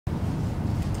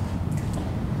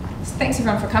Thanks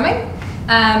everyone for coming.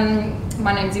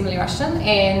 My name is Emily Rushton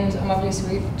and I'm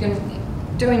obviously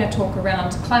doing a talk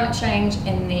around climate change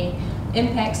and the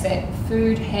impacts that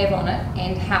food have on it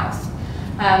and health.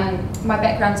 My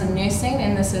background's in nursing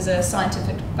and this is a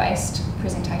scientific based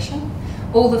presentation.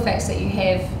 All the facts that you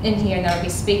have in here and that I'll be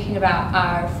speaking about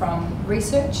are from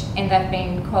research and they've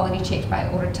been quality checked by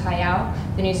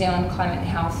OraTaiao, the New Zealand Climate and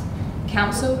Health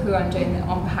Council, who I'm doing that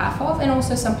on behalf of, and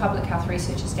also some public health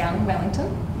researchers down in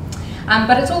Wellington.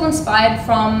 But it's all inspired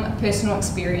from personal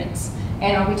experience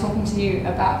and I'll be talking to you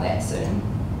about that soon.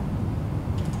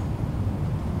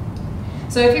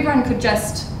 So if everyone could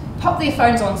just pop their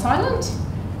phones on silent,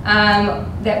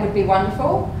 that would be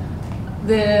wonderful.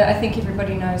 I think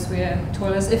everybody knows where the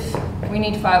toilet is. If we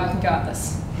need fire, we can go out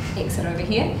this exit over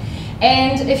here.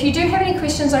 And if you do have any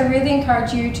questions, I really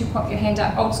encourage you to pop your hand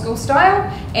up old school style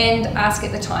and ask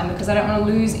at the time because I don't want to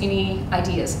lose any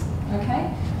ideas,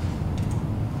 okay?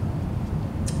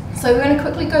 So we're going to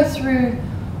quickly go through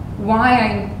why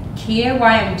I care,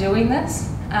 why I'm doing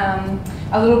this,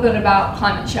 a little bit about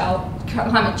climate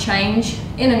change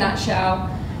in a nutshell,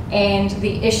 and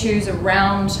the issues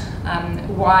around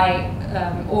why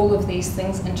all of these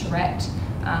things interact,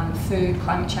 food,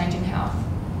 climate change and health.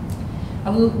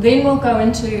 Then we'll go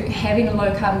into having a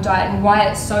low carbon diet and why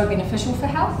it's so beneficial for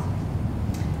health,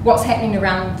 what's happening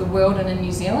around the world and in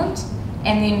New Zealand,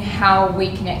 and then how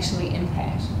we can actually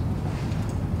impact.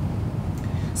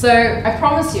 So I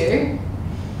promise you,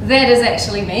 that is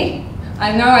actually me.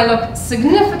 I know I look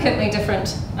significantly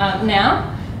different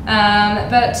now,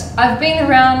 but I've been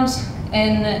around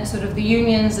in sort of the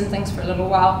unions and things for a little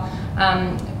while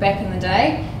back in the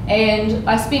day, and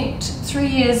I spent 3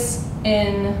 years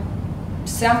in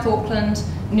South Auckland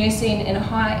nursing in an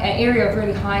area of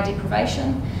really high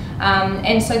deprivation,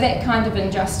 and so that kind of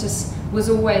injustice was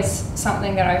always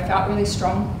something that I felt really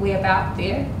strongly about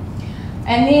there.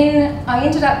 And then I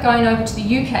ended up going over to the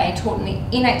UK, taught in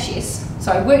the NHS.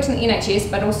 So I worked in the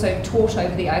NHS, but also taught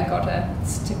over there. I got a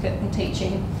certificate in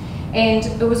teaching. And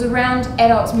it was around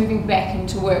adults moving back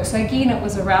into work. So again, it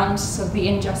was around sort of the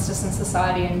injustice in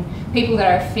society and people that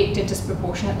are affected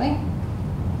disproportionately.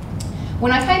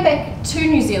 When I came back to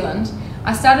New Zealand,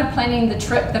 I started planning the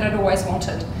trip that I'd always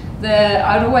wanted.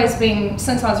 I'd always been,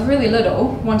 since I was really little,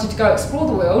 wanted to go explore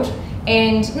the world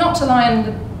and not to lie on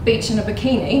the beach in a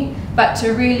bikini, but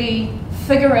to really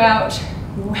figure out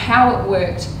how it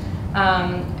worked,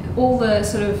 all the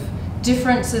sort of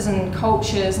differences in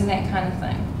cultures and that kind of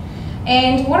thing.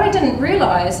 And what I didn't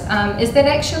realise is that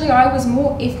actually I was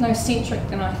more ethnocentric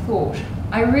than I thought.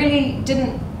 I really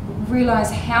didn't realise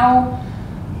how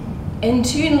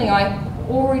internally I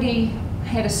already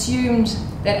had assumed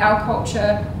that our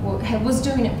culture was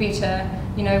doing it better.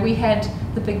 You know, we had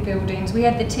the big buildings, we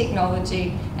had the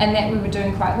technology, and that we were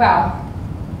doing quite well.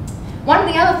 One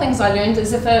of the other things I learned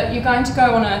is if you're going to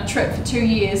go on a trip for 2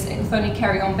 years with only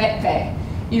carry-on backpack,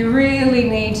 you really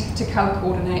need to colour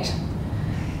coordinate.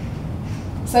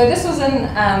 So this was in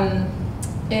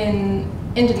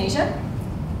Indonesia,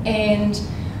 and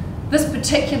this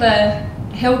particular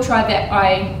hill tribe that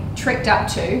I trekked up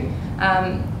to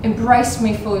embraced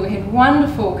me fully. We had a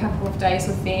wonderful couple of days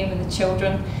with them and the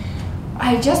children.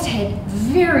 I just had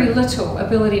very little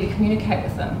ability to communicate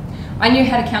with them. I knew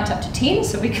how to count up to 10,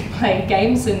 so we could play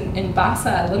games in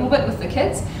Bahasa a little bit with the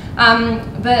kids,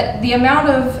 but the amount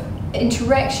of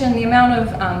interaction, the amount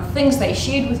of things they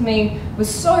shared with me was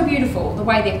so beautiful, the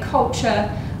way their culture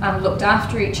looked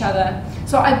after each other.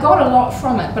 So I got a lot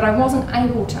from it, but I wasn't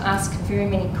able to ask very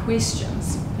many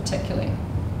questions, particularly.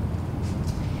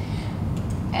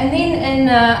 And then in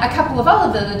a couple of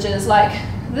other villages, like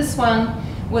this one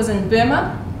was in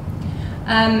Burma,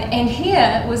 and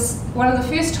here was one of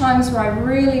the first times where I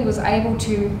really was able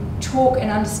to talk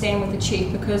and understand with the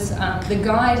chief, because the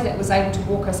guide that was able to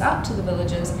walk us up to the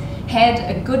villages had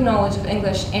a good knowledge of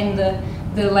English and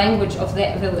the language of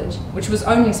that village, which was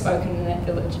only spoken in that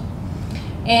village.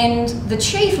 And the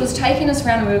chief was taking us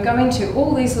around and we were going to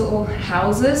all these little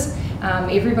houses.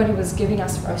 Everybody was giving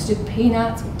us roasted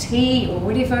peanuts or tea or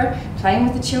whatever, playing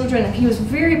with the children, and he was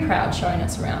very proud showing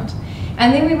us around.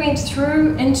 And then we went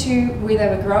through into where they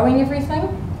were growing everything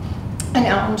and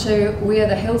out into where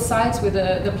the hillsides, where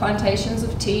the plantations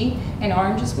of tea and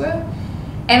oranges were.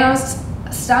 And I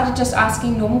started just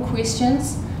asking normal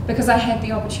questions because I had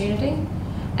the opportunity.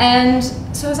 And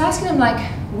so I was asking him, like,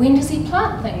 when does he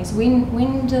plant things?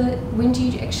 When do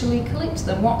you actually collect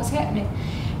them? What was happening?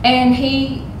 And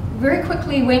he very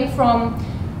quickly went from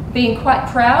being quite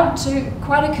proud to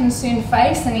quite a concerned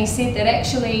face, and he said that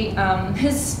actually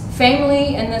his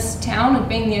family in this town had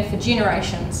been there for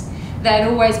generations, they'd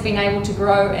always been able to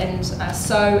grow and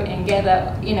sow and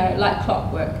gather, you know, like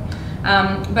clockwork.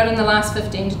 But in the last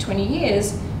 15 to 20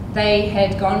 years, they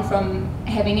had gone from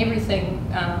having everything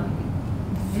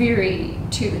very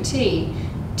to the T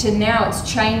to now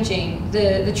it's changing.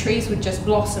 The trees would just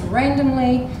blossom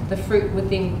randomly, the fruit would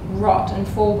then rot and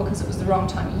fall because it was the wrong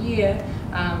time of year.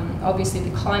 Obviously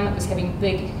the climate was having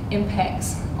big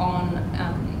impacts on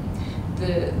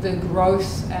the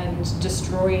growth and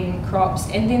destroying crops,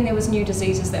 and then there was new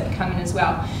diseases that were coming as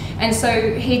well. And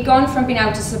so he'd gone from being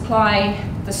able to supply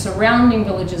the surrounding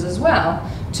villages as well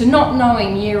to not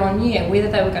knowing year on year whether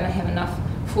they were going to have enough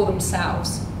for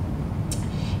themselves.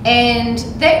 And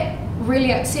that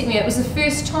really upset me. It was the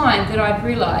first time that I'd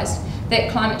realised that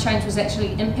climate change was actually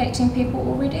impacting people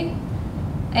already.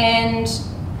 And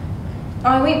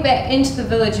I went back into the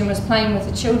village and was playing with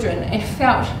the children and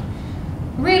felt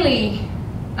really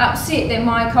upset that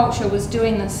my culture was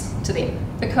doing this to them,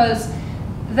 because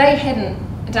they hadn't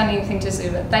done anything to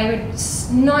deserve it. They would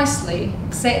nicely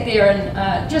sat there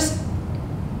and just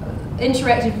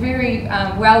interacted very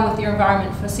well with their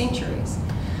environment for centuries.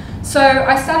 So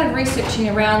I started researching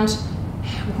around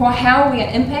how we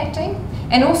are impacting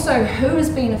and also who is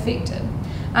being affected.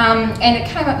 And it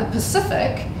came up the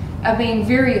Pacific are being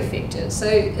very affected. So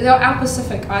our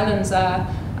Pacific islands are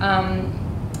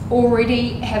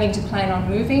already having to plan on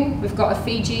moving. We've got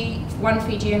one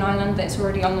Fijian island that's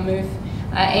already on the move,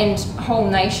 and whole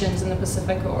nations in the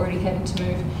Pacific are already having to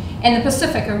move. And the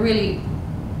Pacific are really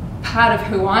part of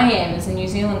who I am as a New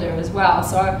Zealander as well.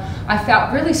 So I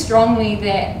felt really strongly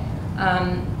that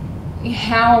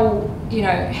how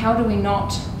do we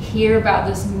not hear about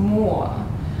this more?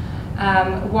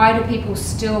 Why do people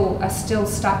are still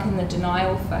stuck in the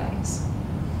denial phase?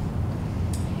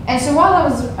 And so while I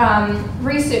was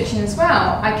researching as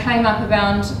well, I came up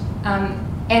around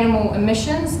animal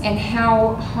emissions and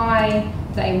how high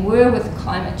they were with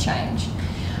climate change.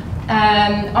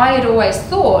 I had always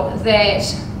thought that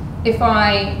if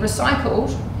I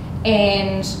recycled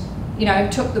and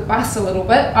took the bus a little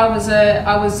bit, I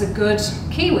was a good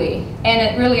Kiwi, and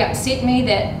it really upset me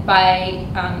that by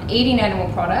eating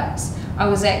animal products, I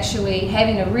was actually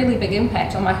having a really big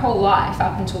impact on my whole life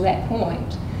up until that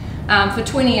point. For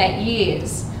 28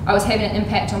 years, I was having an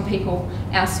impact on people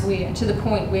elsewhere to the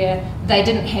point where they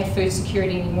didn't have food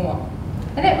security anymore.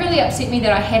 And that really upset me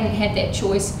that I hadn't had that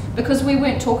choice because we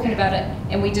weren't talking about it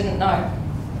and we didn't know.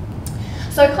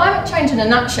 So climate change in a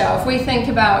nutshell, if we think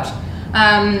about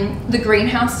the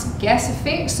greenhouse gas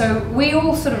effect, so we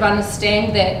all sort of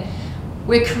understand that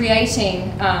we're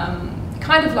creating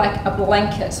kind of like a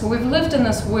blanket. So we've lived in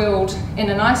this world in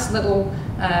a nice little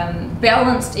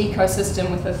balanced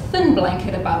ecosystem with a thin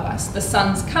blanket above us. The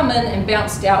sun's come in and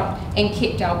bounced out and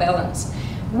kept our balance.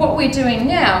 What we're doing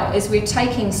now is we're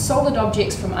taking solid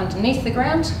objects from underneath the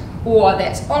ground or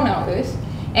that's on our earth,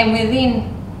 and we're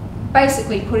then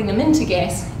basically putting them into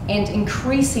gas and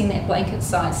increasing that blanket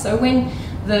size. So when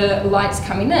the light's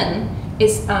coming in,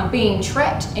 it's being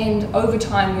trapped, and over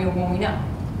time we're warming up.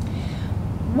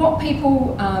 What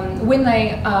people, when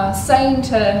they are saying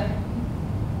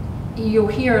you'll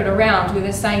hear it around where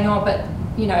they're saying, oh, but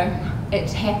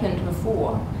it's happened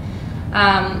before.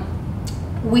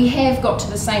 We have got to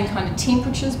the same kind of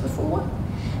temperatures before,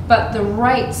 but the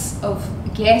rates of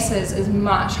gases is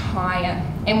much higher,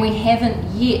 and we haven't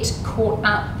yet caught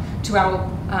up to our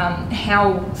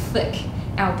how thick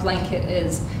our blanket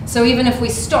is. So even if we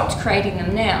stopped creating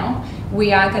them now,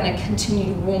 we are going to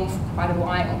continue to warm for quite a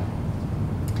while.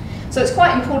 So it's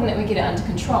quite important that we get it under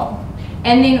control.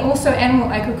 And then also animal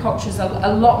agriculture is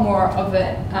a lot more of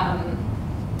it,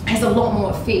 has a lot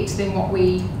more effect than what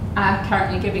we are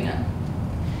currently giving it.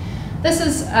 This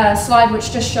is a slide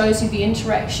which just shows you the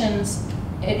interactions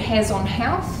it has on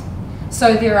health.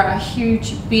 So there are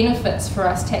huge benefits for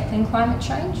us tackling climate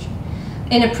change.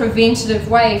 In a preventative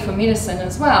way for medicine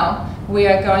as well, we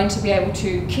are going to be able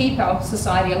to keep our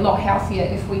society a lot healthier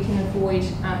if we can avoid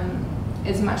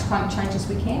as much climate change as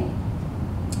we can.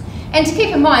 And to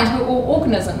keep in mind, we're all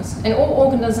organisms, and all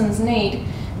organisms need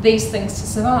these things to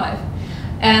survive.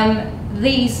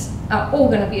 These are all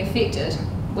going to be affected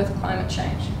with climate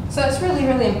change. So it's really,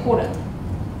 really important.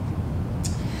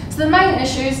 So the main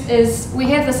issues is we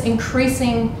have this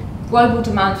increasing global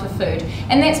demand for food,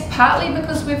 and that's partly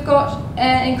because we've got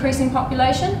an increasing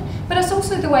population, but it's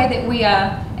also the way that we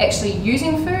are actually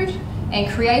using food and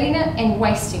creating it and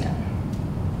wasting it.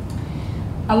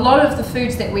 A lot of the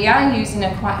foods that we are using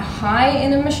are quite high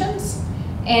in emissions,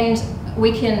 and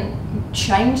we can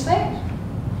change that.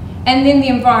 And then the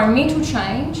environmental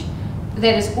change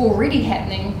that is already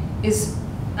happening is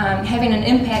having an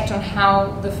impact on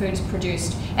how the food's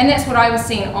produced. And that's what I was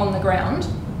seeing on the ground.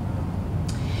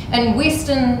 In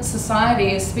Western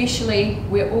society especially,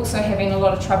 we're also having a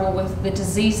lot of trouble with the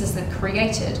diseases that are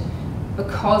created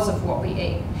because of what we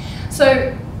eat.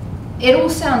 So it all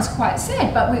sounds quite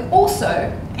sad, but we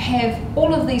also have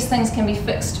all of these things can be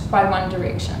fixed by one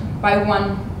direction, by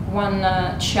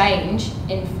one change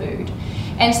in food.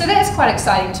 And so that's quite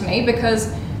exciting to me,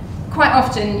 because quite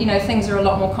often, you know, things are a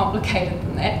lot more complicated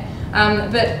than that.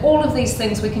 But all of these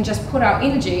things, we can just put our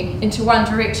energy into one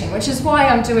direction, which is why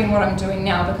I'm doing what I'm doing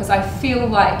now, because I feel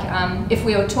like if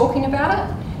we are talking about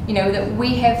it, you know, that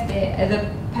we have the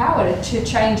power to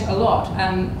change a lot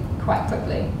quite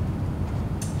quickly.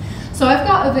 So I've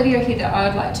got a video here that I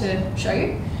would like to show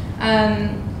you,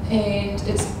 and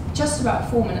it's just about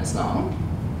 4 minutes long.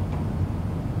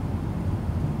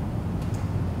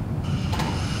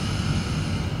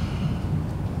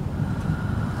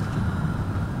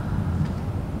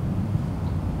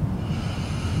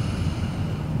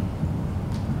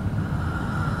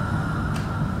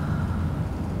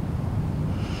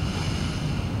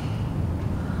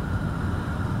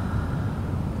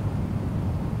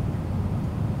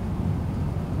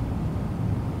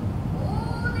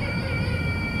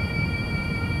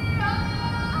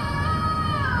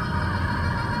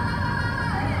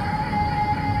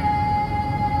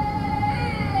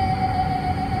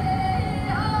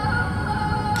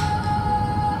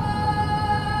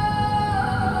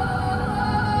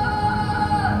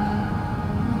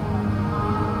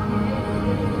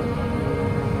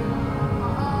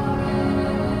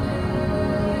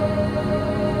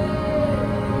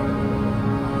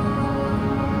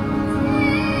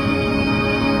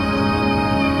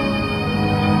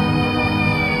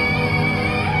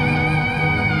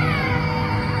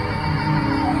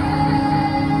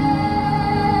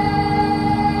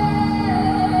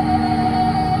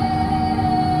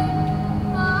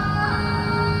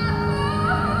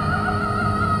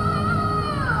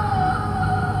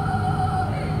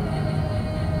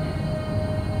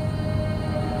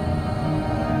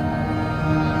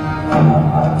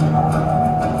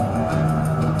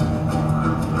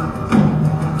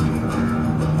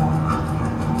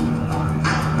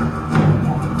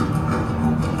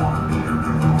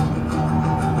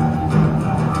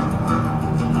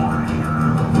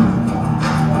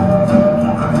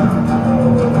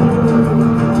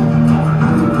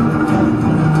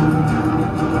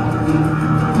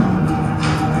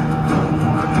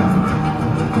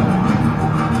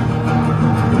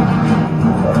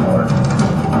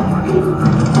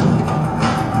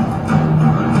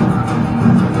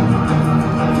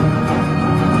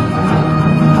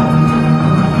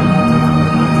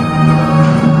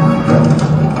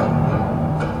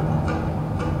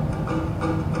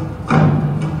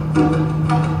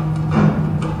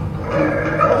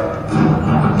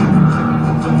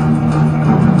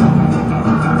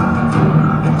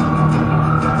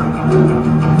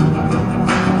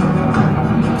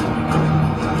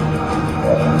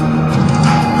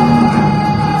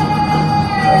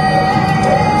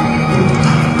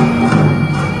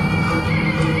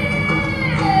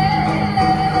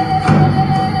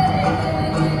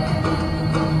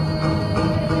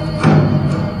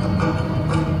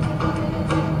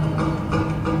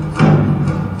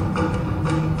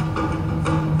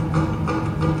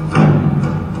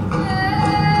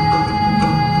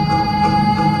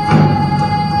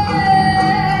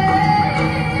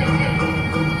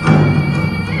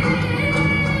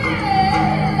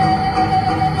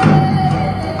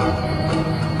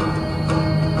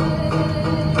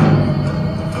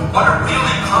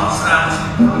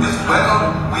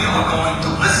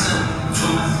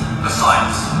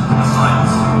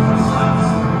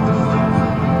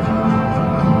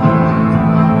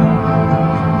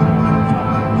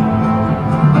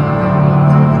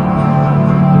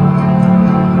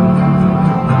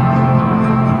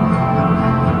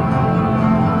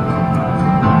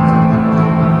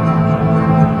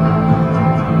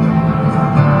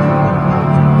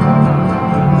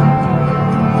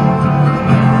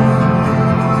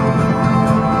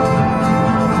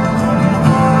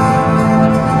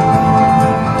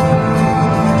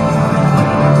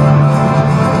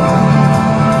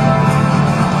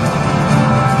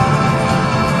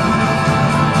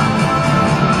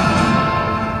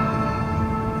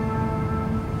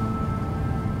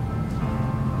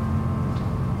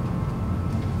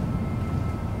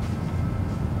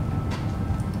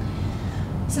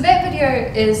 So that video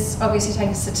is obviously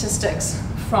taking statistics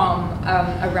from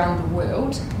around the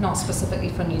world, not specifically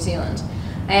for New Zealand.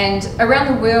 And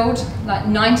around the world, like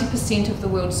 90% of the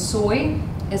world's soy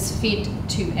is fed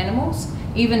to animals,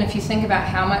 even if you think about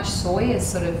how much soy is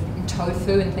sort of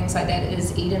tofu and things like that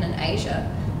is eaten in Asia,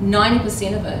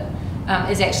 90% of it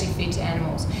is actually fed to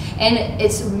animals. And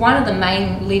it's one of the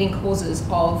main leading causes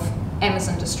of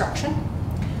Amazon destruction.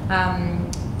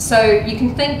 So you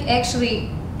can think, actually,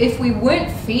 if we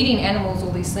weren't feeding animals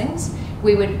all these things,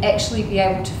 we would actually be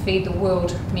able to feed the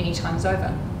world many times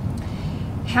over.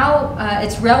 How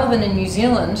it's relevant in New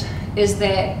Zealand is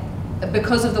that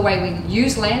because of the way we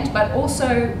use land, but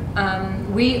also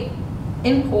we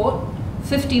import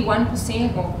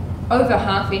 51%, or over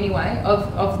half anyway,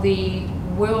 of the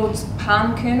world's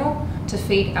palm kernel to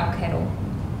feed our cattle.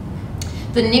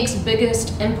 The next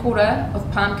biggest importer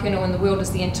of palm kernel in the world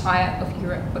is the entire of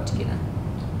Europe put together.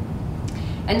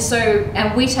 And so,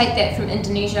 and we take that from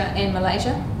Indonesia and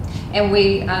Malaysia, and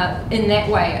we, in that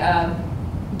way, are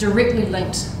directly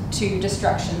linked to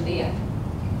destruction there.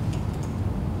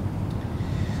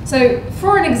 So,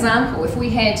 for an example, if we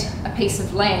had a piece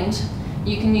of land,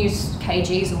 you can use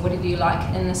kgs or whatever you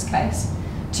like in this case,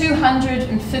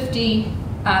 250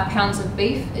 pounds of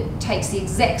beef, it takes the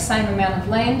exact same amount of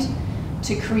land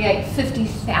to create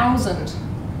 50,000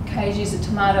 kgs of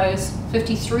tomatoes,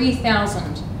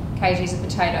 53,000 kgs of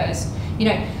potatoes. You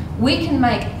know, we can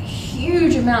make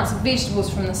huge amounts of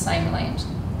vegetables from the same land.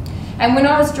 And when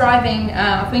I was driving,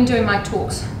 I've been doing my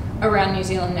talks around New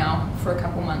Zealand now for a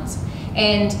couple months,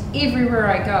 and everywhere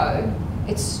I go,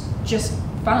 it's just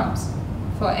farms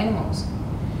for animals.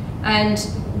 And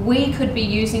we could be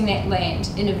using that land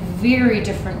in a very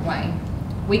different way.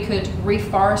 We could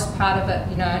reforest part of it,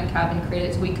 you know, in carbon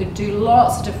credits. We could do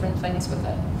lots of different things with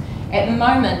it. At the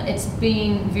moment, it's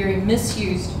being very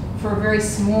misused for very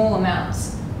small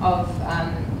amounts of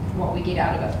what we get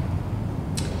out of it.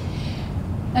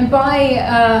 And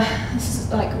by, this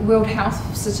is like World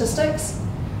Health statistics,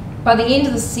 by the end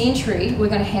of the century, we're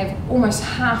going to have almost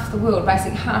half the world,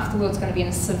 basically half the world's going to be in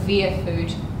a severe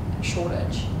food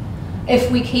shortage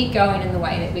if we keep going in the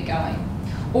way that we're going.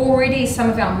 Already some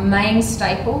of our main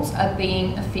staples are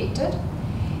being affected,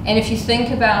 and if you think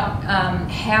about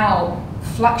how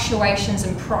fluctuations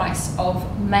in price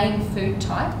of main food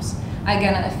types are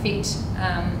going to affect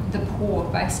the poor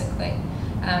basically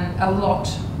a lot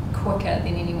quicker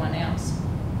than anyone else.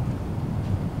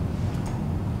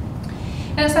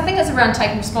 And so I think it's around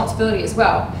taking responsibility as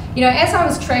well. You know, as I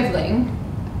was travelling,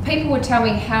 people would tell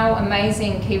me how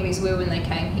amazing Kiwis were when they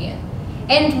came here.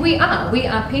 And we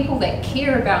are people that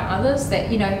care about others,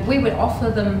 that, you know, we would offer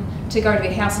them to go to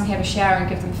their house and have a shower and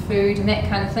give them food and that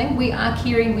kind of thing. We are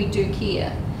caring, we do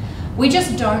care. We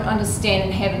just don't understand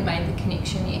and haven't made the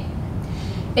connection yet.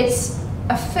 It's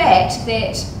a fact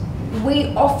that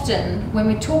we often, when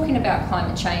we're talking about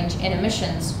climate change and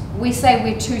emissions, we say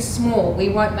we're too small, we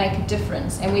won't make a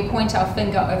difference, and we point our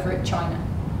finger over at China.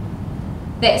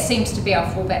 That seems to be our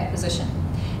fallback position.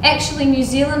 Actually, New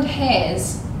Zealand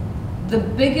has the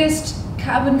biggest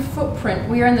carbon footprint.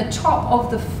 We are in the top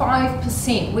of the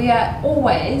 5%. We are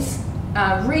always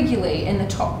regularly in the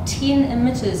top 10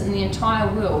 emitters in the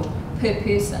entire world per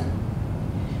person.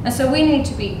 And so we need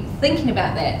to be thinking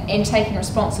about that and taking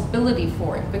responsibility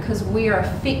for it, because we are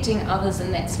affecting others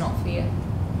and that's not fair.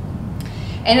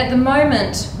 And at the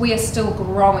moment, we are still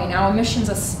growing. Our emissions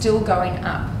are still going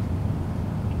up.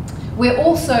 We're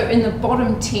also in the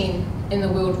bottom 10 in the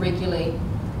world regularly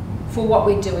for what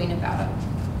we're doing about it.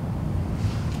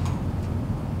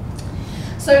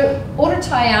 So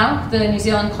OraTaiao, the New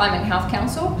Zealand Climate and Health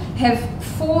Council, have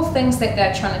 4 things that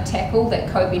they're trying to tackle that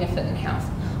co-benefit in health.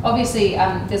 Obviously,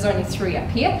 there's only 3 up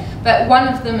here, but one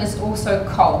of them is also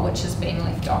coal, which has been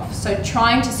left off. So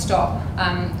trying to stop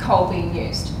coal being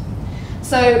used.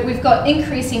 So we've got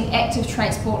increasing active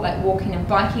transport like walking and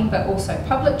biking, but also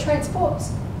public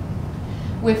transports.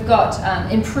 We've got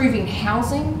improving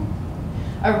housing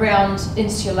around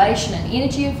insulation and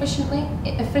energy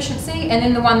efficiency, and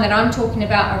then the one that I'm talking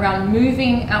about around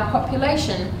moving our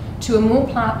population to a more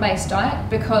plant-based diet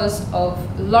because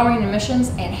of lowering emissions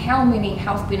and how many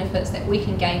health benefits that we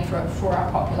can gain for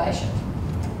our population.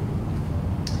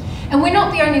 And we're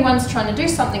not the only ones trying to do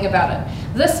something about it.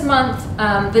 This month,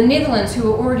 the Netherlands,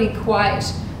 who are already quite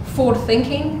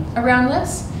forward-thinking around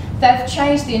this, they've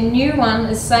changed. Their new one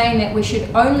is saying that we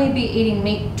should only be eating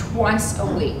meat twice a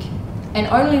week, and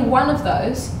only one of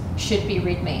those should be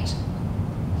red meat.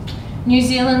 New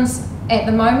Zealand's at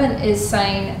the moment is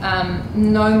saying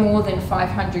no more than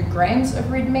 500 grams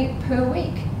of red meat per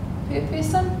week per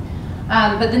person.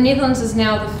 But the Netherlands is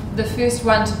now the first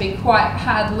one to be quite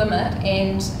hard limit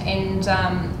and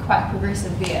quite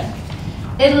progressive there.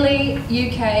 Italy,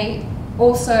 UK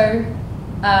also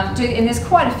do, and there's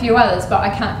quite a few others, but I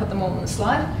can't put them all on the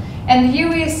slide. And the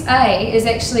USA has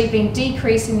actually been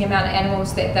decreasing the amount of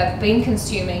animals that they've been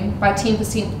consuming by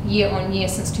 10% year on year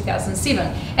since 2007.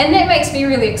 And that makes me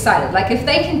really excited. Like, if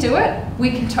they can do it,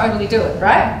 we can totally do it,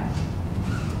 right?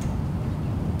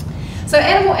 So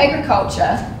animal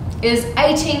agriculture is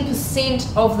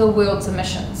 18% of the world's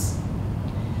emissions.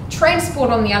 Transport,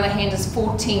 on the other hand, is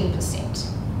 14%.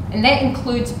 And that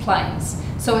includes planes.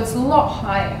 So it's a lot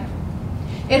higher.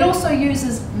 It also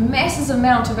uses massive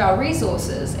amount of our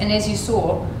resources, and as you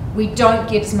saw, we don't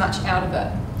get as much out of it.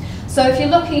 So if you're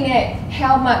looking at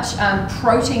how much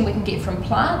protein we can get from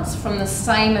plants from the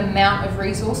same amount of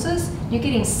resources, you're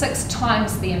getting 6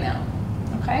 times the amount,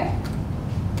 okay?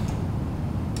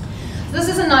 So this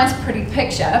is a nice pretty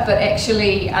picture, but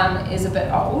actually is a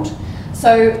bit old.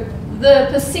 So the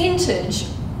percentage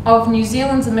of New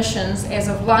Zealand's emissions as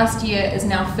of last year is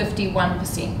now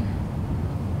 51%.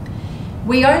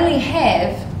 We only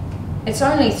have, it's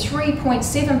only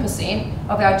 3.7%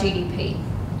 of our GDP.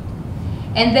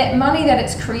 And that money that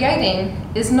it's creating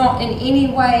is not in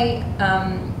any way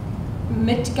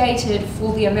mitigated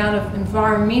for the amount of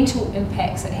environmental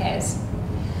impacts it has.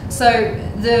 So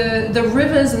the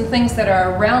rivers and things that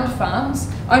are around farms,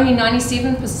 only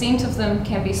 97% of them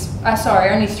can be,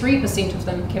 only 3% of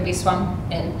them can be swum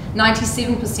in.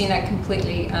 97% are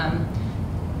completely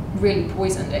really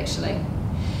poisoned, actually.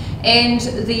 And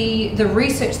the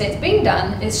research that's been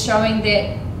done is showing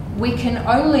that we can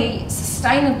only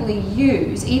sustainably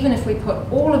use, even if we put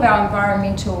all of our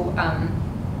environmental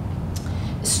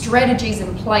strategies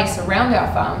in place around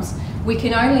our farms, we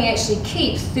can only actually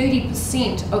keep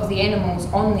 30% of the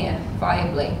animals on there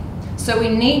viably. So we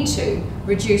need to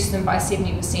reduce them by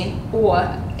 70%, or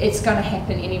it's going to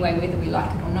happen anyway, whether we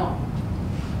like it or not.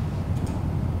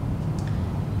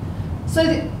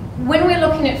 So when we're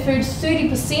looking at food,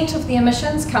 30% of the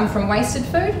emissions come from wasted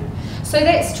food. So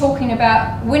that's talking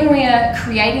about when we are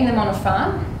creating them on a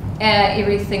farm,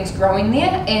 everything's growing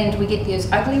there, and we get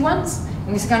those ugly ones. And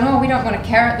we're just going, oh, we don't want a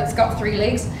carrot that's got 3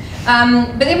 legs.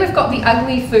 But then we've got the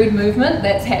ugly food movement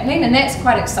that's happening, and that's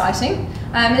quite exciting.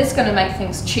 It's going to make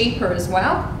things cheaper as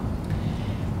well.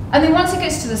 And then once it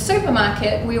gets to the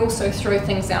supermarket, we also throw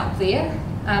things out there.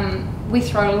 We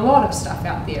throw a lot of stuff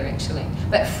out there, actually.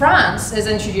 But France has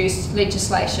introduced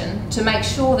legislation to make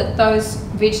sure that those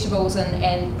vegetables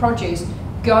and produce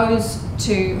goes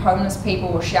to homeless people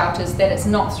or shelters, that it's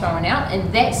not thrown out, and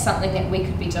that's something that we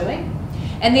could be doing.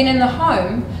 And then in the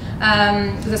home,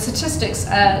 the statistics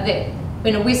are that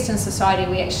in a Western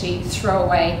society we actually throw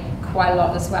away quite a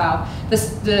lot as well.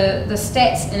 The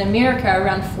stats in America are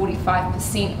around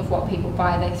 45% of what people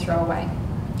buy they throw away.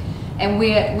 And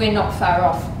we're not far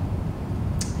off.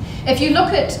 If you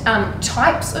look at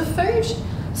types of food,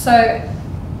 so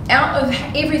out of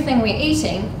everything we're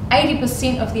eating,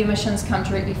 80% of the emissions come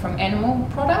directly from animal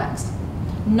products.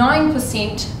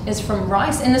 9% is from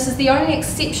rice, and this is the only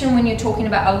exception when you're talking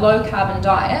about a low carbon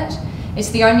diet.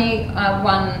 It's the only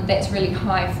one that's really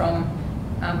high from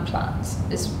plants.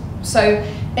 So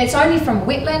it's only from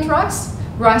wetland rice,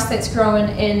 rice that's grown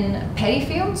in paddy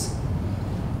fields.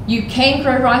 You can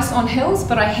grow rice on hills,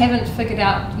 but I haven't figured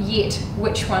out yet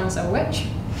which ones are which.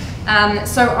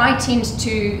 So I tend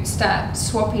to start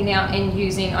swapping out and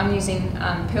I'm using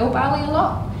pearl barley a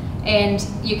lot, and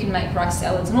you can make rice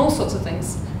salads and all sorts of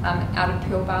things out of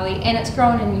pearl barley, and it's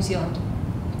grown in New Zealand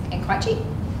and quite cheap.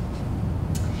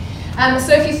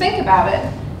 So if you think about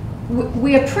it,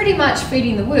 we are pretty much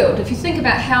feeding the world. If you think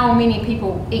about how many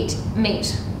people eat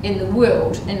meat in the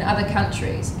world, in other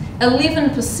countries,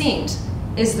 11%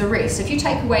 is the rest. If you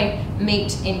take away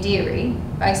meat and dairy,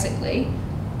 basically,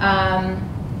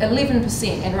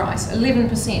 11% and rice,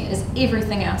 11% is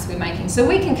everything else we're making. So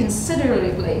we can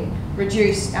considerably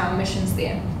reduce our emissions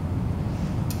there.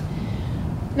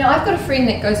 Now, I've got a friend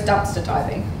that goes dumpster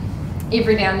diving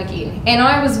every now and again, and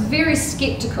I was very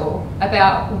skeptical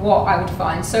about what I would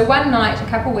find. So one night, a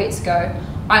couple of weeks ago,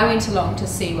 I went along to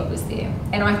see what was there,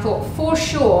 and I thought for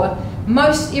sure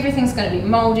everything's going to be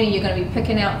mouldy, you're going to be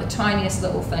picking out the tiniest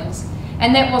little things,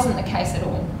 and that wasn't the case at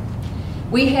all.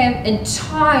 We have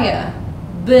entire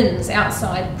bins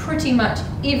outside pretty much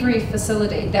every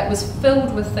facility that was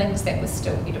filled with things that were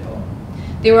still edible.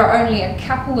 There were only a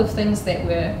couple of things that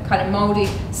were kind of mouldy.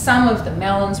 Some of the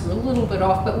melons were a little bit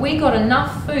off, but we got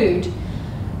enough food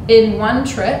in one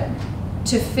trip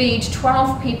to feed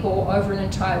 12 people over an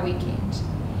entire weekend.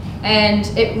 And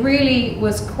it really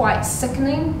was quite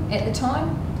sickening at the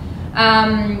time,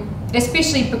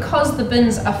 especially because the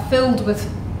bins are filled with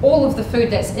all of the food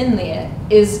that's in there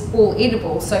is all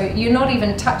edible, so you're not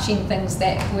even touching things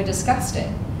that were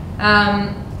disgusting.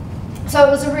 So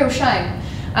it was a real shame.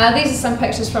 These are some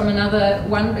pictures from another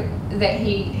one that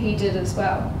he did as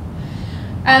well.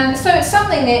 So it's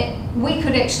something that we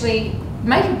could actually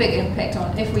make a big impact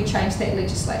on if we change that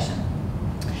legislation.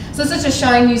 So this is just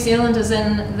showing New Zealand is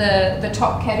in the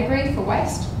top category for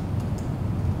waste.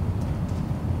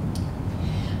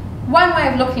 One way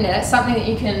of looking at it, something that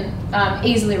you can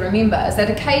easily remember, is that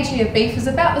a kg of beef is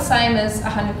about the same as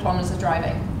 100 kilometres of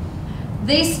driving.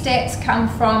 These stats come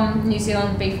from New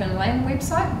Zealand Beef and Lamb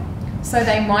website, so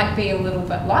they might be a little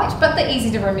bit light, but they're easy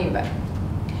to remember.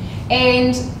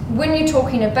 And when you're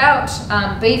talking about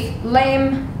beef,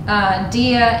 lamb,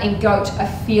 deer and goat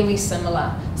are fairly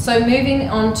similar. So moving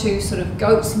on to sort of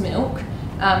goat's milk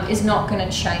is not going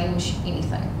to change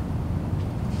anything.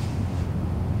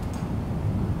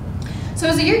 So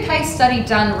there's a UK study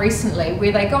done recently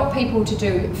where they got people to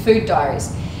do food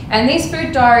diaries. And these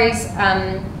food diaries,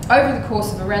 over the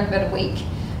course of around about a week,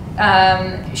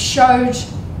 showed,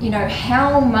 you know,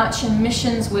 how much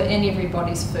emissions were in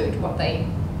everybody's food, what they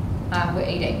were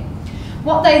eating.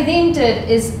 What they then did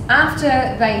is, after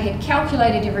they had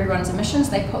calculated everyone's emissions,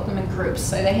 they put them in groups.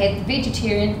 So they had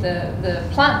vegetarian, the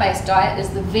plant-based diet is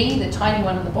the V, the tiny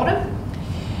one at the bottom,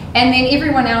 and then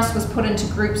everyone else was put into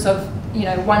groups of, you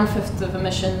know, 1/5 of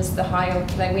emissions, the higher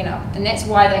they went up, and that's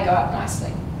why they go up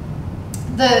nicely.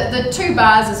 The two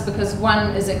bars is because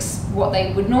one is what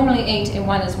they would normally eat and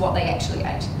one is what they actually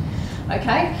ate.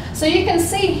 Okay, so you can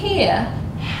see here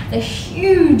the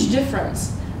huge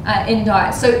difference in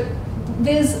diet. So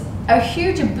there's a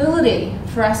huge ability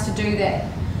for us to do that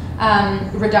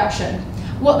reduction.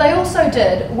 What they also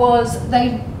did was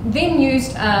they then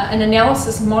used an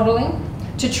analysis modelling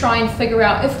to try and figure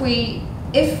out if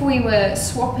we were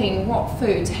swapping what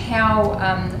foods, how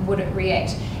would it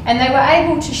react? And they were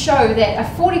able to show that a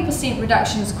 40%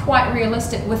 reduction is quite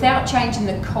realistic without changing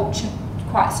the culture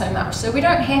quite so much. So we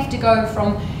don't have to go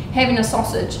from having a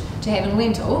sausage to having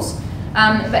lentils,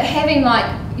 but having, like,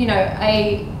 you know,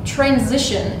 a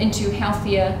transition into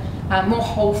healthier, more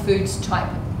whole foods type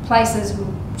places,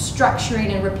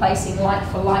 structuring and replacing like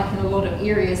for like in a lot of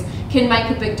areas can make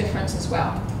a big difference as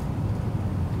well.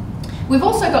 We've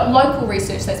also got local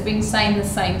research that's been saying the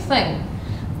same thing,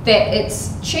 that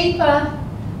it's cheaper,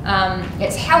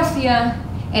 it's healthier,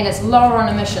 and it's lower on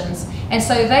emissions. And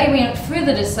so they went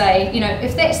further to say, you know,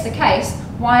 if that's the case,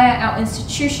 why are our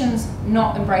institutions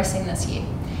not embracing this yet?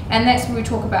 And that's where we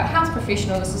talk about health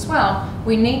professionals as well.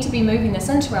 We need to be moving this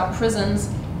into our prisons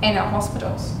and our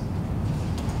hospitals.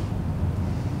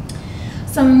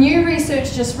 Some new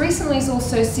research just recently has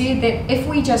also said that if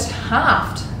we just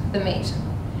halved the meat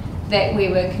that we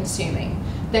were consuming,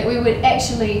 that we would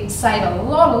actually save a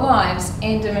lot of lives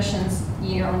and emissions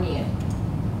year on year.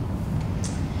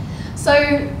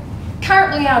 So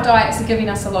currently our diets are giving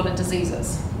us a lot of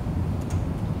diseases.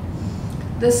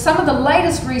 Some of the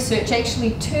latest research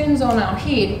actually turns on our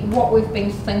head what we've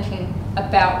been thinking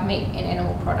about meat and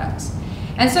animal products.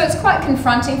 And so it's quite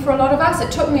confronting for a lot of us.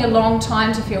 It took me a long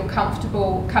time to feel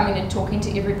comfortable coming and talking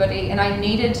to everybody, and I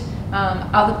needed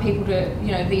other people to,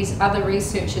 you know, these other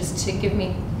researchers to give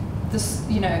me this,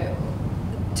 you know,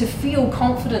 to feel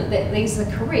confident that these are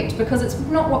correct, because it's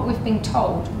not what we've been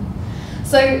told.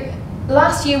 So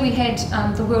last year we had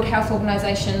the World Health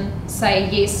Organization say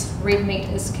yes, red meat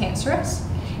is cancerous,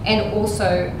 and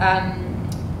also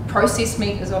processed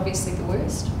meat is obviously the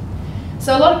worst.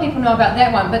 So a lot of people know about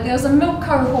that one, but there was a milk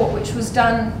cohort which was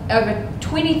done over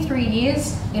 23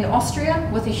 years in Austria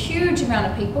with a huge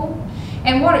amount of people,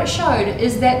 and what it showed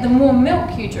is that the more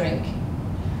milk you drink,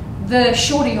 the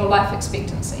shorter your life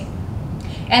expectancy.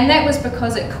 And that was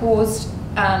because it caused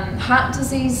heart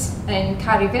disease and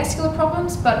cardiovascular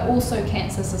problems, but also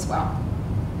cancers as well.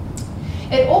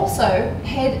 It also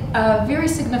had a very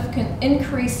significant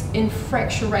increase in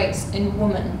fracture rates in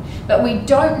women, but we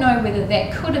don't know whether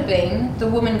that could have been the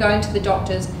woman going to the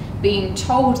doctors being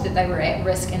told that they were at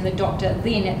risk, and the doctor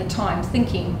then at the time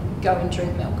thinking, go and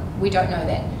drink milk. We don't know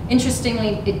that.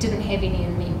 Interestingly, it didn't have any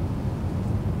in men.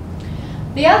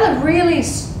 The other really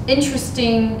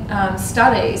interesting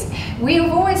studies, we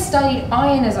have always studied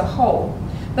iron as a whole,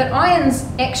 but iron's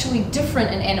actually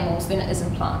different in animals than it is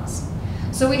in plants.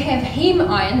 So we have heme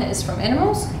iron that is from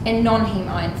animals and non-heme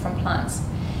iron from plants.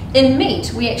 In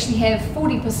meat, we actually have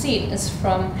 40% is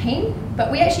from heme,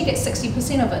 but we actually get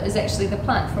 60% of it is actually the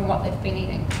plant from what they've been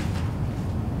eating.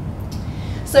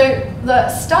 So the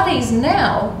studies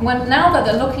now that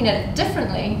they're looking at it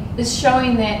differently, is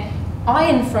showing that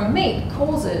iron from meat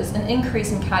causes an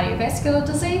increase in cardiovascular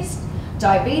disease,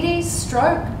 diabetes,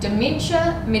 stroke,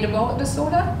 dementia, metabolic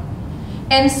disorder,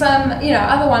 and some, you know,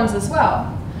 other ones as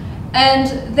well.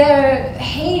 And their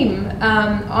heme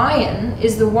iron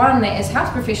is the one that, as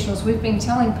health professionals, we've been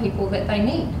telling people that they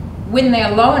need. When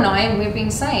they're low in iron, we've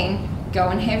been saying, go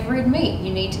and have red meat.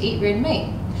 You need to eat red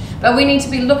meat. But we need to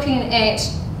be looking at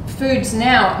foods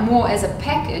now more as a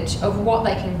package of what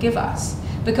they can give us.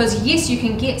 Because yes, you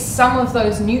can get some of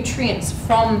those nutrients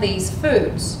from these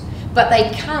foods, but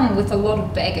they come with a lot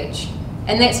of baggage.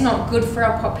 And that's not good for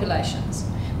our populations.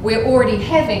 We're already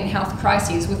having health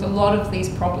crises with a lot of these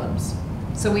problems,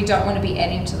 so we don't want to be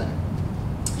adding to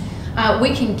them.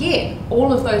 We can get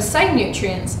all of those same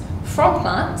nutrients from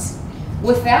plants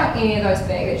without any of those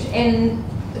baggage, and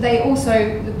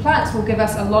the plants will give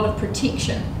us a lot of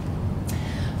protection.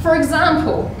 For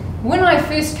example, when I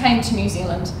first came to New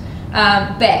Zealand,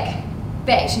 back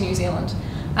to New Zealand,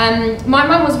 my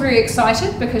mum was very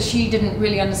excited because she didn't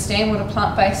really understand what a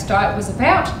plant-based diet was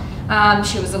about.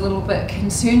 She was a little bit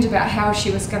concerned about how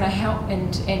she was going to help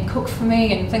and cook for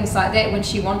me and things like that when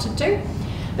she wanted to.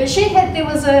 But there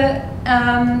was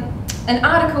an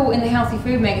article in the Healthy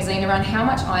Food magazine around how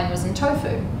much iron was in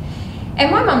tofu. And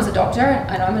my mum's a doctor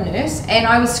and I'm a nurse, and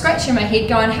I was scratching my head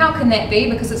going, how can that be?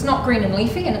 Because it's not green and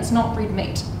leafy and it's not red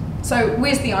meat. So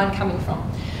where's the iron coming from?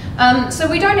 So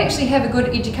we don't actually have a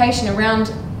good education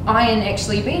around iron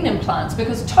actually being in plants,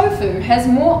 because tofu has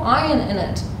more iron in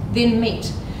it than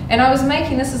meat. And I was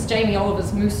making, this is Jamie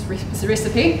Oliver's mousse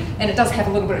recipe, and it does have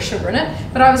a little bit of sugar in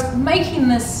it, but I was making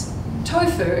this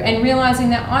tofu and realizing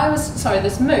that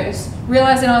this mousse,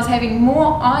 realizing I was having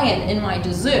more iron in my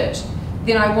dessert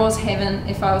than I was having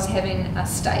if I was having a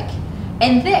steak.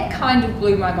 And that kind of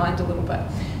blew my mind a little bit.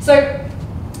 So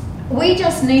we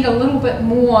just need a little bit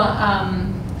more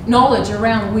knowledge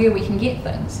around where we can get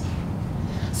things.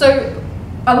 So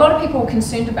a lot of people are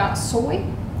concerned about soy.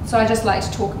 So I just like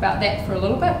to talk about that for a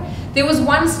little bit. There was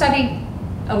one study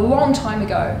a long time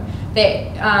ago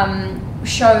that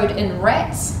showed in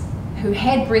rats who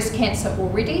had breast cancer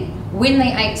already, when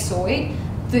they ate soy,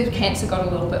 the cancer got a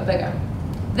little bit bigger.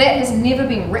 That has never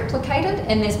been replicated,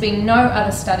 and there's been no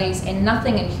other studies and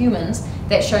nothing in humans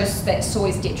that shows that soy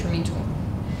is detrimental.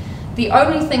 The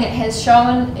only thing it has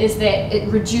shown is that it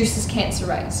reduces cancer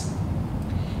rates.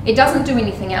 It doesn't do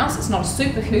anything else. It's not a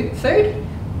superfood,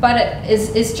 but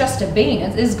it's just a bean.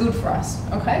 It is good for us,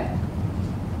 okay?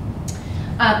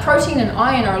 Protein and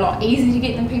iron are a lot easier to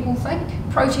get than people think.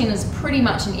 Protein is pretty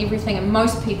much in everything, and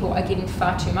most people are getting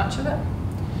far too much of it.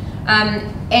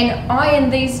 And iron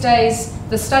these days,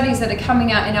 the studies that are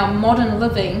coming out in our modern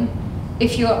living,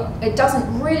 it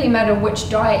doesn't really matter which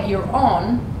diet you're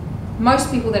on,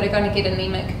 most people that are going to get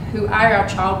anemic, who are our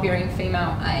childbearing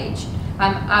female age,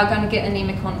 are going to get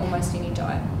anemic on almost any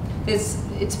diet.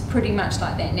 It's pretty much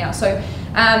like that now. So,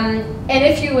 and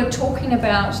if you were talking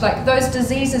about like those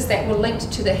diseases that were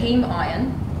linked to the heme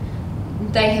iron,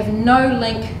 they have no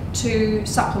link to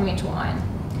supplemental iron.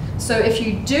 So if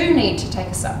you do need to take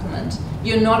a supplement,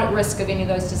 you're not at risk of any of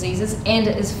those diseases, and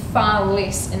it is far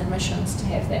less in emissions to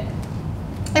have that.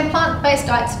 And plant-based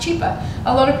diets are cheaper.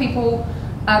 A lot of people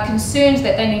are concerned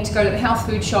that they need to go to the health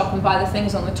food shop and buy the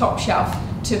things on the top shelf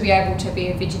to be able to be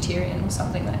a vegetarian or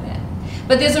something like that.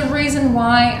 But there's a reason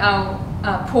why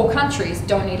our poor countries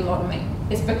don't eat a lot of meat.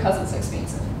 It's because it's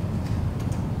expensive.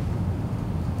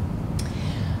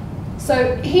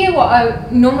 So here what I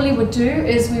normally would do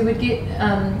is we would get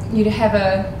you to have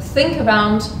a think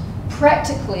about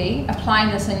practically applying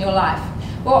this in your life.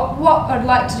 Well, what I'd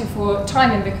like to do for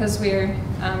timing, because we're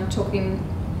talking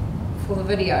for the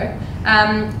video,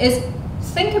 is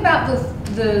think about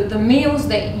the meals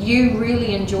that you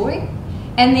really enjoy,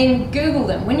 and then Google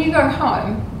them. When you go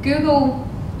home, Google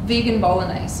vegan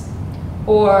bolognese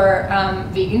or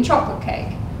vegan chocolate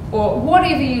cake or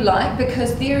whatever you like,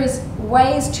 because there is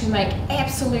ways to make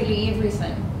absolutely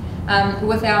everything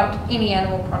without any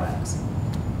animal products.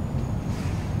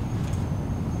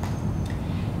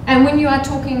 And when you are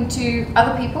talking to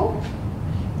other people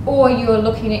or you're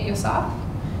looking at yourself,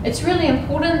 it's really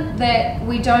important that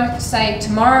we don't say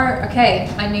tomorrow, okay,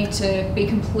 I need to be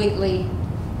completely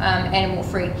animal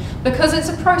free, because it's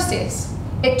a process.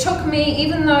 It took me,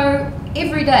 even though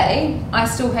every day I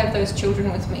still have those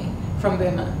children with me from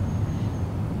Burma,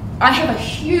 I have a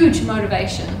huge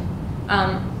motivation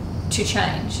to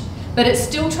change, but it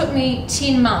still took me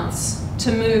 10 months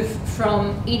to move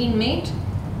from eating meat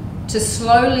to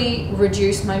slowly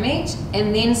reduce my meat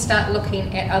and then start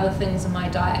looking at other things in my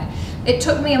diet. It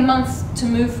took me a month to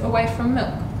move away from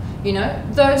milk. You know,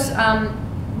 those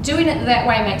doing it that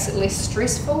way makes it less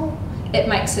stressful. It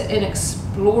makes it an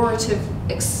explorative,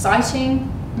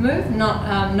 exciting move,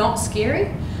 not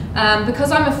scary.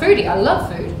 Because I'm a foodie, I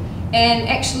love food, and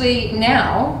actually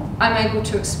now I'm able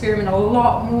to experiment a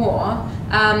lot more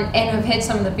and have had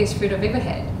some of the best food I've ever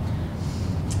had.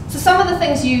 So some of the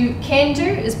things you can do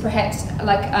is perhaps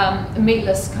like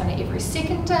meatless kind of every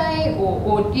second day,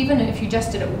 or even if you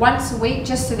just did it once a week,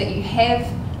 just so that you have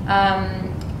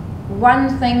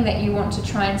one thing that you want to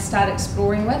try and start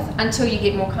exploring with until you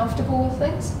get more comfortable with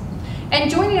things. And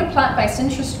joining a plant-based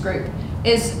interest group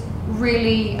is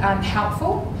really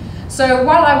helpful. So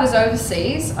while I was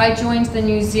overseas, I joined the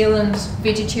New Zealand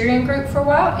vegetarian group for a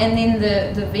while, and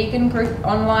then the vegan group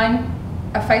online,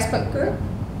 a Facebook group.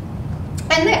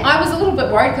 And I was a little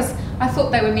bit worried because I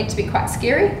thought they were meant to be quite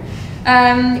scary,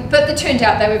 but it turned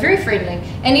out they were very friendly.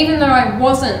 And even though I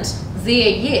wasn't there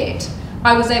yet,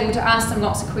 I was able to ask them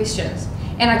lots of questions,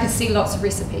 and I could see lots of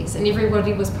recipes, and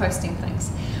everybody was posting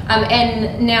things.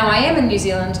 And now I am in New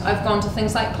Zealand, I've gone to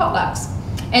things like potlucks,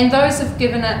 and those have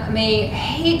given me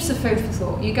heaps of food for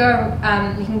thought. You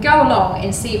can go along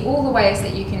and see all the ways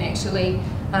that you can actually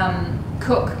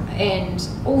cook and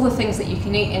all the things that you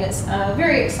can eat, and it's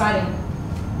very exciting.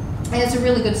 And it's a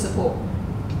really good support.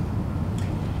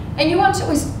 And you want to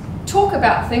always talk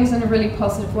about things in a really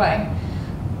positive way.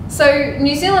 So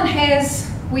New Zealand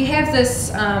we have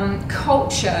this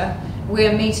culture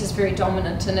where meat is very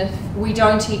dominant, and if we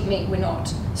don't eat meat, we're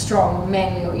not strong or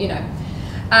manly, or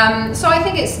so I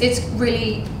think it's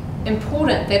really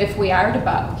important that if we are at a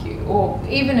barbecue, or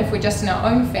even if we're just in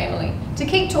our own family, to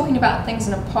keep talking about things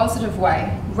in a positive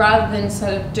way rather than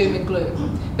sort of doom and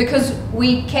gloom, because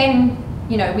we can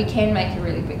make a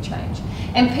really big change,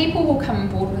 and people will come on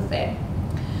board with that.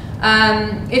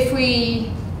 If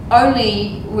we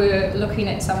only were looking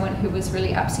at someone who was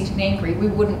really upset and angry, we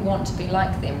wouldn't want to be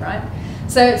like them, right?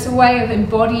 So it's a way of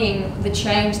embodying the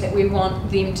change that we want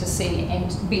them to see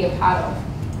and be a part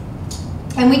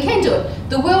of. And we can do it.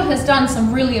 The world has done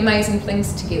some really amazing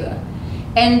things together,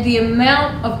 and the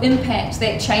amount of impact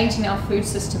that change in our food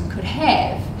system could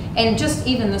have, and just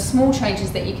even the small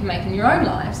changes that you can make in your own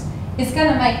lives, is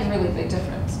going to make a really big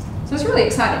difference. So it's really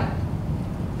exciting.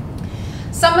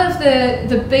 Some of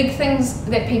the big things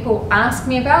that people ask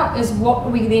me about is what are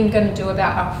we then going to do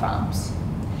about our farms.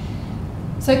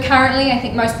 So currently, I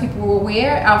think most people are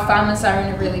aware, our farmers are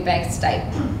in a really bad state.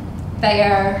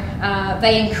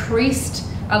 They increased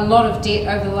a lot of debt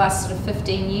over the last sort of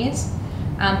 15 years,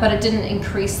 but it didn't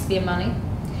increase their money.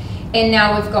 And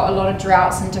now we've got a lot of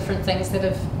droughts and different things that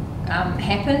have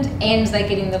happened, and they're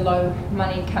getting the low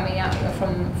money coming out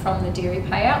from the dairy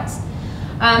payouts.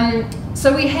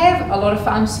 So we have a lot of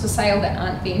farms for sale that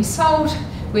aren't being sold.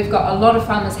 We've got a lot of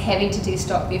farmers having to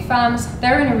destock their farms.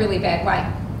 They're in a really bad way.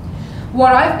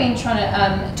 What I've been trying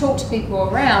to talk to people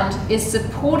around is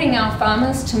supporting our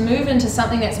farmers to move into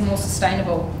something that's more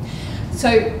sustainable. So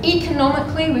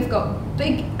economically, we've got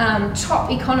big top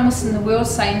economists in the world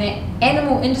saying that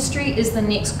animal industry is the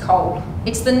next coal.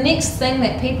 It's the next thing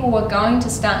that people are going to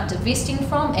start divesting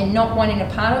from and not wanting a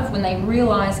part of when they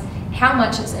realise how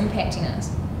much it's impacting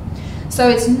us. So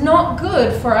it's not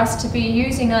good for us to be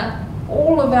using up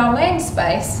all of our land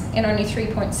space and only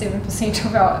 3.7%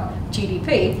 of our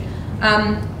GDP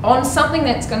on something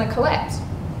that's going to collapse.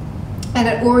 And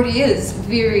it already is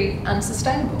very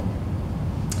unsustainable.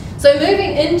 So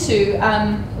moving into,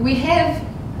 we have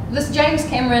this James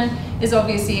Cameron is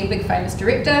obviously a big famous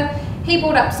director. He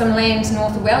bought up some land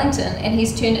north of Wellington, and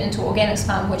he's turned it into an organics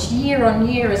farm, which year on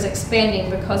year is expanding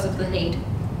because of the need.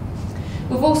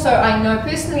 We've also, I know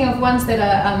personally of ones that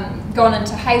are gone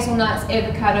into hazelnuts,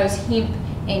 avocados, hemp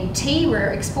and tea. We're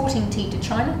exporting tea to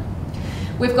China.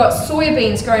 We've got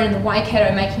soybeans grown in the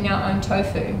Waikato, making our own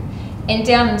tofu. And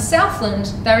down in Southland,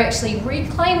 they're actually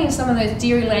reclaiming some of those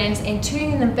dairy lands and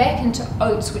turning them back into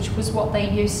oats, which was what they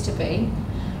used to be.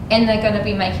 And they're going to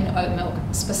be making oat milk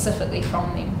specifically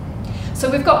from them. So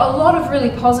we've got a lot of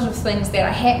really positive things that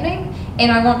are happening,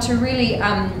 and I want to really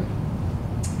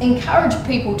encourage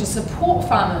people to support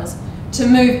farmers to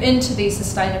move into these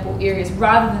sustainable areas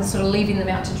rather than sort of leaving them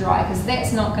out to dry, because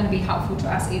that's not going to be helpful to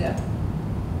us either.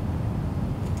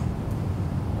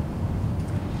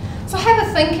 So have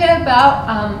a think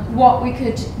about what we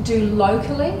could do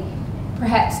locally,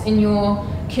 perhaps in your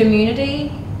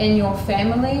community, in your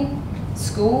family,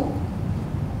 school.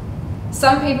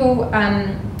 Some people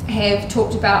have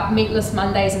talked about meatless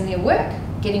Mondays in their work,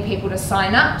 getting people to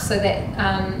sign up so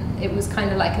that it was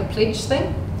kind of like a pledge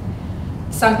thing.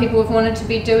 Some people have wanted to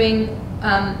be doing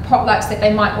potlucks that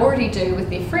they might already do with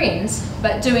their friends,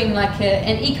 but doing like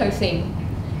an eco theme,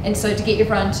 and so to get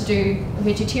everyone to do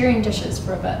vegetarian dishes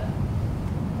for a bit.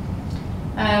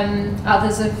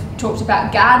 Others have talked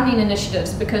about gardening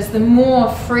initiatives, because the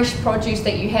more fresh produce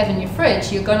that you have in your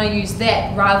fridge, you're going to use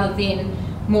that rather than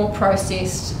more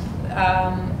processed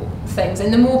things.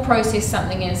 And the more processed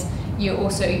something is, you're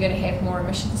going to have more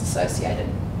emissions associated.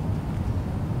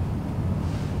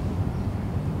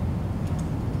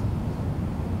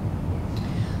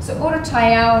 So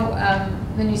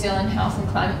OraTaiao, the New Zealand Health and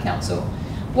Climate Council,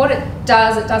 what it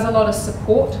does a lot of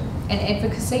support and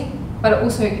advocacy, but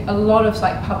also a lot of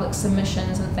like public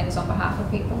submissions and things on behalf of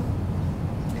people.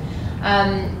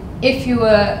 If you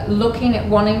were looking at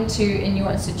wanting to, in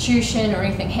your institution or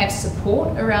anything, have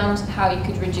support around how you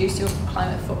could reduce your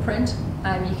climate footprint,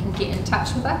 you can get in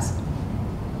touch with us.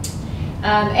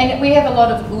 And we have a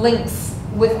lot of links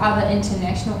with other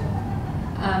international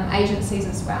agencies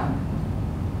as well.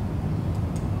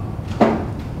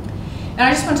 And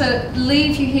I just want to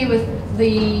leave you here with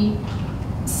the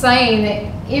saying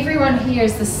that everyone here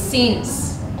has the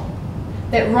sense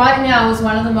that right now is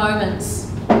one of the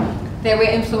moments that we're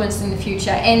influencing the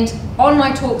future. And on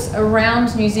my talks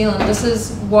around New Zealand, this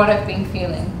is what I've been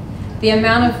feeling. The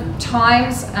amount of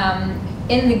times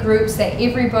in the groups that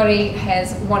everybody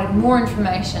has wanted more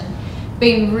information,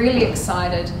 been really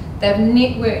excited, they've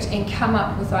networked and come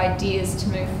up with ideas to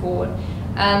move forward.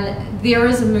 And there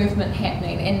is a movement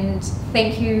happening, and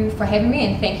thank you for having me,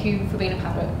 and thank you for being a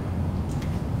part of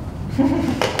it.